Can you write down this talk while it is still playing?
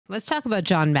Let's talk about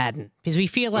John Madden, because we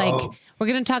feel like we're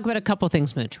going to talk about a couple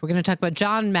things, Mooch. We're going to talk about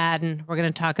John Madden. We're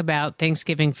going to talk about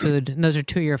Thanksgiving food. And those are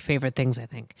two of your favorite things, I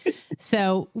think.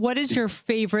 So what is your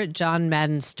favorite John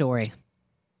Madden story?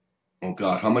 Oh,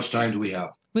 God. How much time do we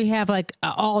have? We have like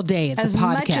all day. It's a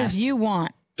podcast. As much as you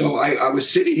want. So I was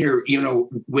sitting here,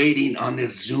 waiting on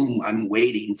this Zoom. I'm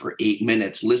waiting for 8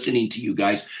 minutes, listening to you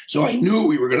guys. So I knew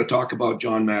we were going to talk about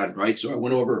John Madden, right? So I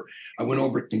went over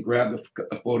and grabbed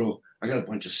a photo. I got a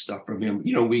bunch of stuff from him.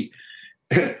 We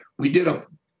did a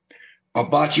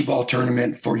bocce ball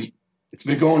tournament it's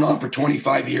been going on for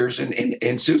 25 years.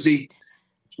 And Suzy,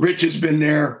 Rich has been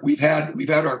there. We've had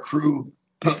our crew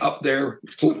up there,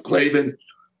 Cliff Clavin.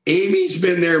 Amy's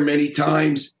been there many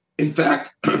times. In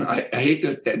fact, I hate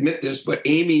to admit this, but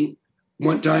Amy,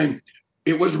 one time,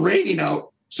 it was raining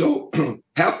out. So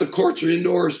half the courts are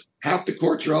indoors, half the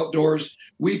courts are outdoors.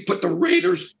 We put the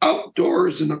Raiders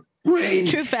outdoors in the rain.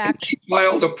 True fact. She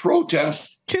filed a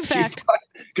protest. True fact.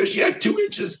 Because she had 2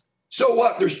 inches. So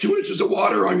what? There's 2 inches of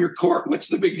water on your court. What's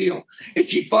the big deal? And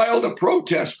she filed a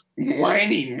protest,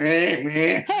 whining.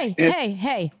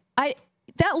 Hey.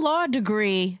 That law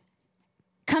degree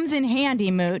comes in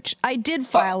handy, Mooch. I did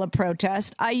file a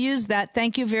protest. I used that.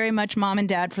 Thank you very much, Mom and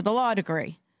Dad, for the law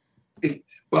degree.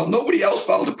 Well, nobody else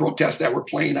filed a protest that were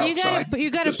playing outside. But you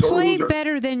got to play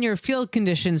better than your field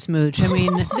conditions, Mooch. I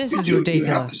mean, this is ridiculous.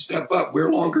 You have to step up,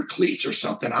 wear longer cleats or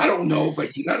something. I don't know,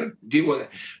 but you got to deal with it.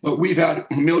 But we've had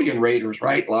a million Raiders,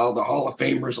 right? A lot of the Hall of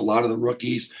Famers, a lot of the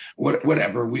rookies,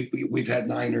 whatever. We've had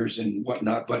Niners and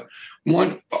whatnot. But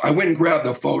I went and grabbed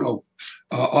a photo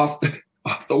off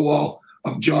the wall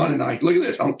of John and I. Look at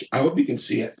this. I hope you can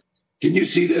see it. Can you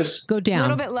see this? Go down.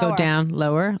 A little bit lower. Go down.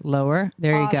 Lower.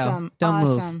 There you go. Don't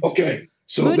move. Okay.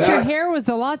 So Mooch, your hair was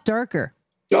a lot darker.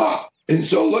 Yeah. And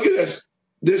so look at this.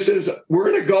 We're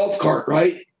in a golf cart,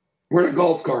 right? We're in a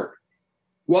golf cart.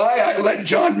 Why I let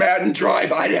John Madden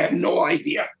drive, I have no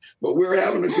idea. But we're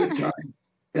having a good time.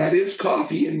 That is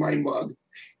coffee in my mug.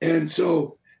 And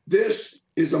so this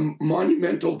is a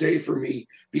monumental day for me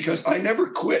because I never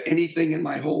quit anything in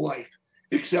my whole life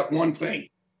except one thing,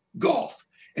 golf.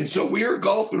 And so we were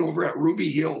golfing over at Ruby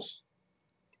Hills.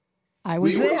 I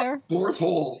was there. Fourth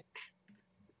hole.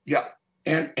 Yeah.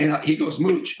 And he goes,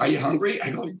 Mooch, are you hungry?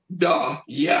 I go, duh,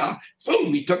 yeah.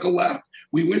 Boom, we took a left.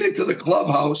 We went into the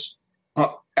clubhouse.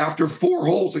 After 4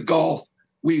 holes of golf,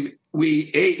 we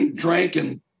ate and drank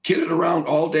and kidded around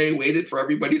all day, waited for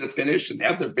everybody to finish and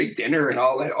have their big dinner and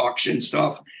all that auction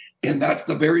stuff. And that's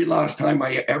the very last time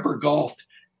I ever golfed.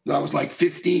 That was like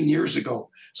 15 years ago.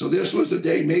 So this was the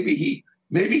day maybe he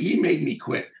made me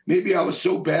quit. Maybe I was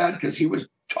so bad because he was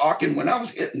talking when I was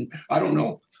hitting. I don't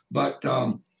know. But,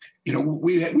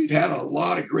 we've had a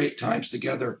lot of great times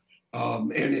together.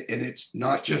 And it's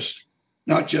not just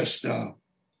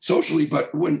socially,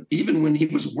 but even when he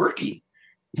was working,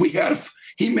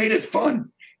 he made it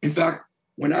fun. In fact,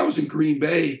 when I was in Green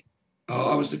Bay,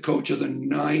 I was the coach of the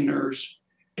Niners,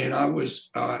 and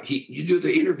you do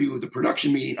the interview with the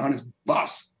production meeting on his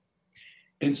bus.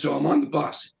 And so I'm on the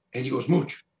bus, and he goes,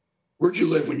 Mooch, where'd you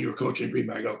live when you were coaching in Green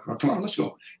Bay? I go, come on, let's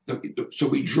go. So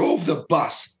we drove the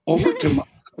bus over to my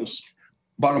house,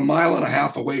 about 1.5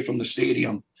 miles away from the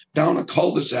stadium, down a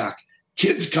cul-de-sac.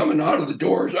 Kids coming out of the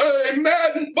doors, hey,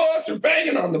 Madden, boss, are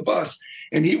banging on the bus.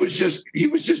 And he was just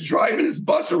driving his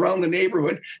bus around the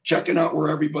neighborhood, checking out where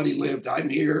everybody lived. I'm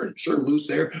here, and Sherman's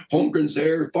there, Holmgren's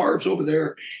there, Favre's over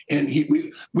there. And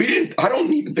we didn't. I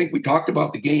don't even think we talked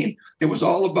about the game. It was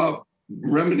all about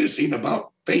reminiscing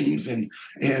about things, and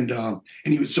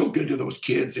he was so good to those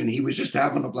kids, and he was just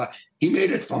having a blast. He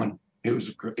made it fun. It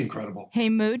was incredible. Hey,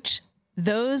 Mooch,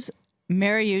 those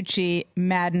Mariucci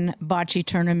Madden bocce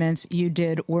tournaments you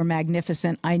did were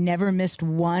magnificent. I never missed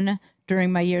one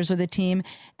during my years with the team,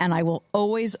 and I will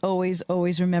always, always,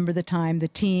 always remember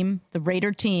the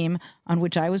Raider team on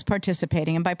which I was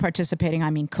participating, and by participating, I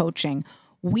mean coaching.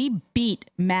 We beat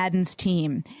Madden's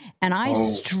team, and I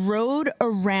strode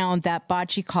around that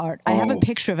bocce cart. I have a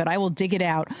picture of it. I will dig it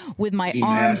out with my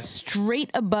arms straight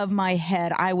above my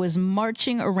head. I was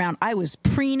marching around. I was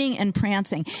preening and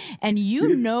prancing, and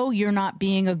you're not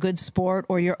being a good sport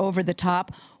or you're over the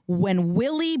top when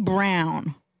Willie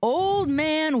Brown, old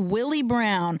man Willie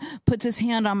Brown, puts his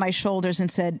hand on my shoulders and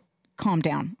said, calm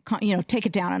down, take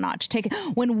it down a notch.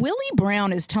 When Willie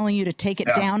Brown is telling you to take it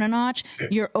down a notch,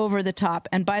 you're over the top.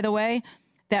 And by the way,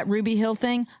 that Ruby Hill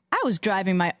thing, I was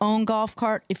driving my own golf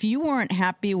cart. If you weren't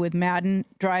happy with Madden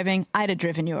driving, I'd have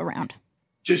driven you around.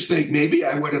 Just think, maybe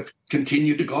I would have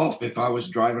continued to golf if I was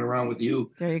driving around with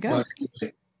you. There you go.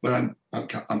 But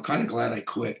I'm kind of glad I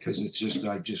quit because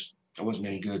I wasn't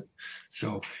any good.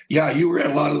 So yeah, you were at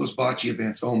a lot of those bocce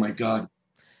events. Oh my God.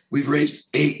 we've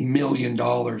raised $8 million.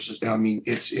 I mean,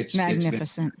 it's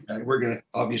magnificent. We're going to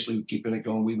obviously keeping it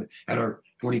going. We had our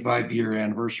 25-year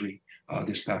anniversary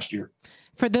this past year.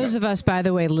 For those of us, by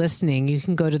the way, listening, you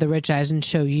can go to the Rich Eisen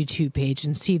Show YouTube page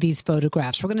and see these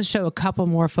photographs. We're going to show a couple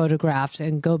more photographs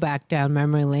and go back down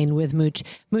memory lane with Mooch.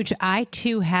 Mooch, I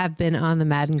too have been on the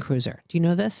Madden Cruiser. Do you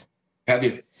know this? Have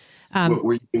you? What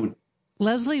were you doing?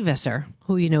 Leslie Visser,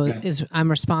 who I'm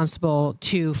responsible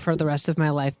to for the rest of my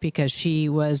life because she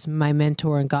was my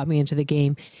mentor and got me into the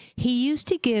game. He used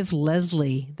to give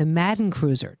Leslie the Madden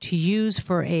Cruiser to use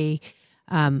for a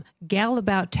gal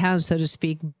about town, so to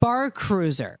speak, bar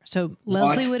cruiser. So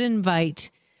Leslie would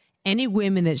invite any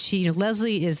women that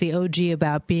Leslie is the OG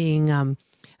about being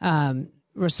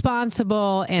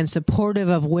responsible and supportive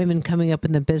of women coming up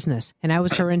in the business. And I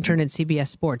was her intern at CBS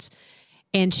Sports.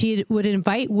 And she would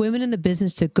invite women in the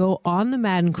business to go on the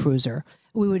Madden Cruiser.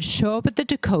 We would show up at the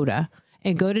Dakota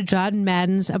and go to John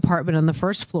Madden's apartment on the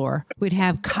first floor. We'd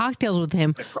have cocktails with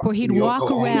him where he'd walk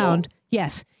around.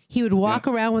 Yes, he would walk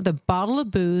around with a bottle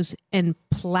of booze and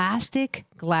plastic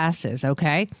glasses,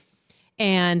 okay?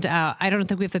 And I don't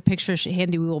think we have the picture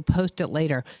handy. We will post it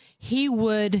later. He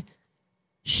would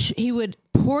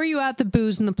pour you out the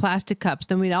booze in the plastic cups.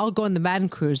 Then we'd all go in the Madden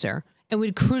Cruiser. And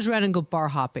we'd cruise around and go bar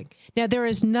hopping. Now, there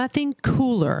is nothing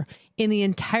cooler in the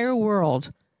entire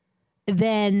world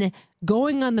than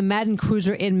going on the Madden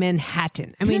Cruiser in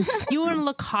Manhattan. I mean, you want to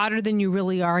look hotter than you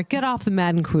really are, get off the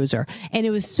Madden Cruiser. And it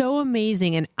was so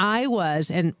amazing. And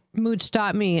and Mooch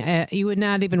stopped me, you would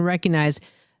not even recognize,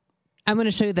 I'm going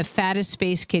to show you the fattest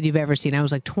face kid you've ever seen. I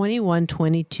was like 21,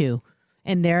 22.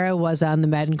 And there I was on the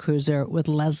Madden Cruiser with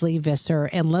Leslie Visser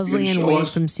and Leslie and Wade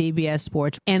from CBS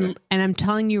Sports. And I'm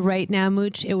telling you right now,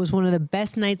 Mooch, it was one of the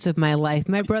best nights of my life.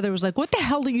 My brother was like, what the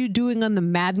hell are you doing on the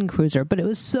Madden Cruiser? But it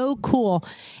was so cool.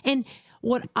 And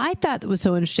what I thought that was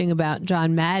so interesting about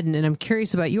John Madden, and I'm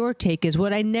curious about your take, is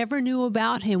what I never knew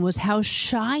about him was how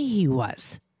shy he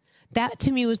was. That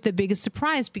to me was the biggest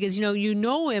surprise because, you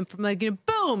know him from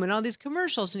boom and all these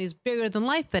commercials and he's bigger than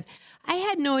life. But I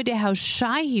had no idea how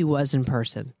shy he was in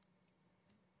person.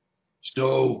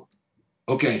 So,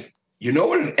 okay. You know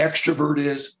what an extrovert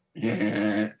is?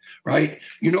 Yeah, right?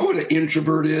 You know what an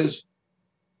introvert is?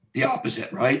 The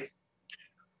opposite, right?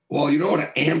 Well, you know what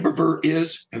an ambivert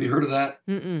is? Have you heard of that?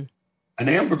 Mm-mm. An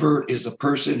ambivert is a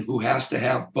person who has to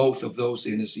have both of those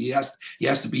in his. He has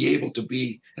to be able to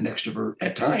be an extrovert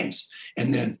at times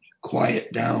and then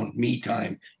quiet down, me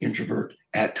time, introvert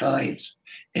at times.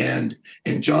 And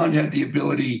John had the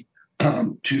ability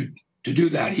to do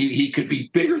that. He could be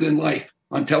bigger than life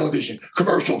on television,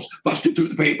 commercials, busted through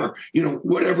the paper,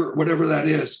 whatever that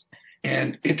is,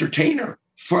 and entertainer,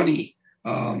 funny.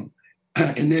 And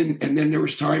then there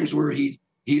was times where he'd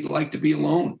like to be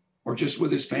alone, or just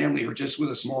with his family, or just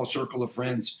with a small circle of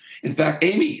friends. In fact,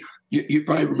 Amy, you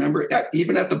probably remember,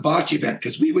 even at the Botch event,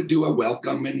 because we would do a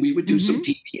welcome and we would do some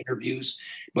TV interviews,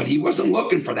 but he wasn't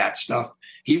looking for that stuff.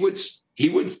 He would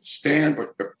stand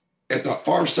at the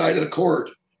far side of the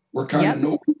court where kind of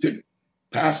nobody could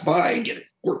pass by and get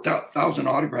worked out 1,000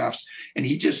 autographs. And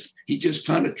he just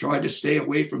kind of tried to stay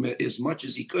away from it as much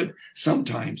as he could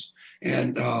sometimes.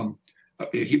 And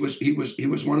he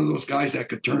was one of those guys that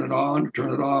could turn it on,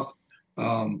 turn it off.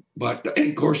 But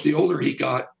of course, the older he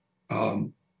got,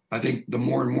 I think the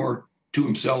more and more to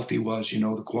himself he was,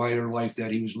 the quieter life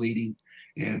that he was leading.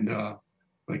 And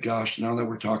but gosh, now that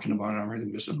we're talking about it, I'm really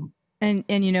missing him. And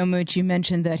Mooch, you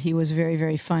mentioned that he was very,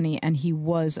 very funny, and he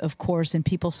was, of course, and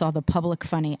people saw the public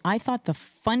funny. I thought the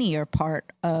funnier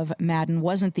part of Madden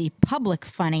wasn't the public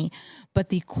funny, but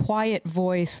the quiet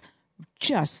voice,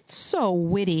 just so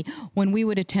witty. When we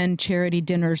would attend charity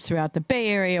dinners throughout the Bay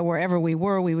Area, wherever we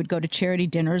were, we would go to charity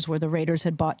dinners where the Raiders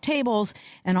had bought tables,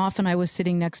 and often I was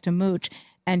sitting next to Mooch,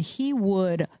 and he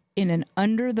would, in an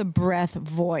under-the-breath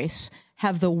voice,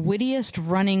 have the wittiest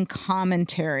running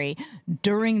commentary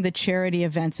during the charity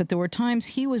events, that there were times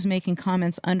he was making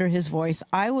comments under his voice.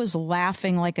 I was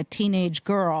laughing like a teenage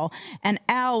girl, and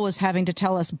Al was having to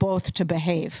tell us both to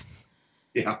behave.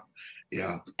 Yeah.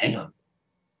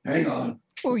 Hang on.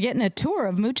 We're getting a tour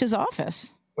of Mooch's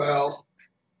office. Well,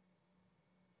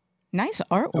 nice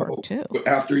artwork, too.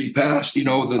 After he passed,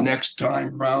 the next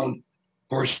time around, of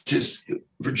course, his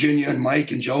Virginia and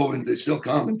Mike and Joe, and they still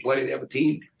come and play. They have a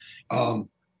team.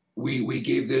 We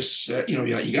gave this,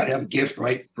 you got to have a gift,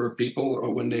 right, for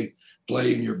people when they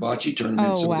play in your bocce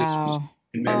tournament. Oh, wow.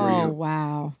 In memory of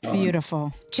wow.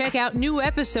 Beautiful. Check out new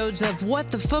episodes of What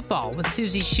the Football with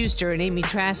Suzy Shuster and Amy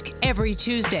Trask every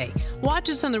Tuesday. Watch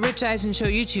us on the Rich Eisen Show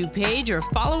YouTube page or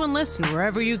follow and listen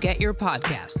wherever you get your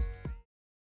podcasts.